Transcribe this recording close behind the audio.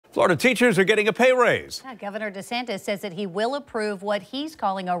Florida teachers are getting a pay raise. Governor DeSantis says that he will approve what he's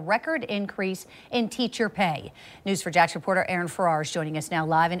calling a record increase in teacher pay. News4Jax reporter Aaron Farrar is joining us now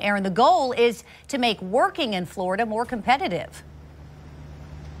live. And Aaron, the goal is to make working in Florida more competitive.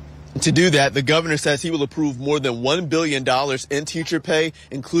 To do that, the governor says he will approve more than $1 billion in teacher pay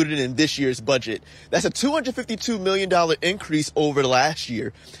included in this year's budget. That's a $252 million increase over last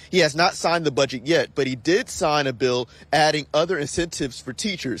year. He has not signed the budget yet, but he did sign a bill adding other incentives for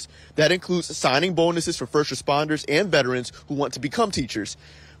teachers. That includes signing bonuses for first responders and veterans who want to become teachers.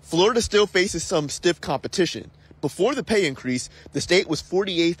 Florida still faces some stiff competition. Before the pay increase, the state was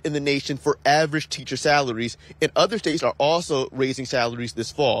 48th in the nation for average teacher salaries, and other states are also raising salaries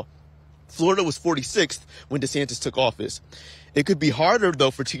this fall. Florida was 46th when DeSantis took office. It could be harder,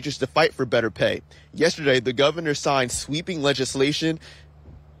 though, for teachers to fight for better pay. Yesterday, the governor signed sweeping legislation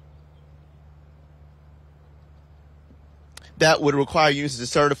that would require unions to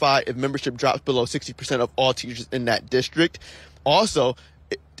certify if membership drops below 60% of all teachers in that district. Also,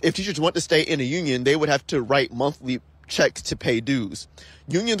 if teachers want to stay in a union, they would have to write monthly checks to pay dues.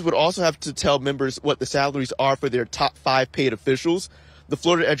 Unions would also have to tell members what the salaries are for their top 5 paid officials. The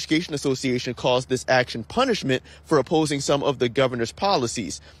Florida Education Association calls this action punishment for opposing some of the governor's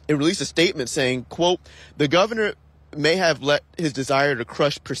policies. It released a statement saying, quote, "The governor may have let his desire to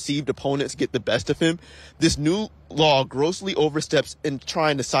crush perceived opponents get the best of him. This new law grossly oversteps in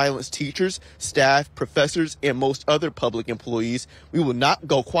trying to silence teachers, staff, professors, and most other public employees. We will not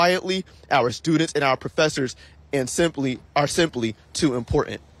go quietly. Our students and our professors are simply too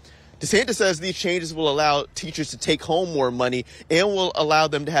important." DeSantis says these changes will allow teachers to take home more money and will allow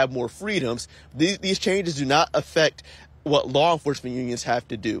them to have more freedoms. These changes do not affect what law enforcement unions have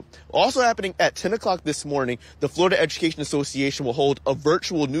to do. Also happening at 10 o'clock this morning, the Florida Education Association will hold a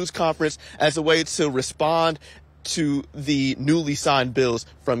virtual news conference as a way to respond to the newly signed bills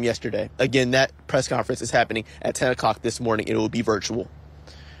from yesterday. Again, that press conference is happening at 10 o'clock this morning, and it will be virtual.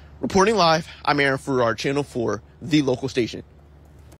 Reporting live, I'm Aaron Farrar, Channel 4, the local station.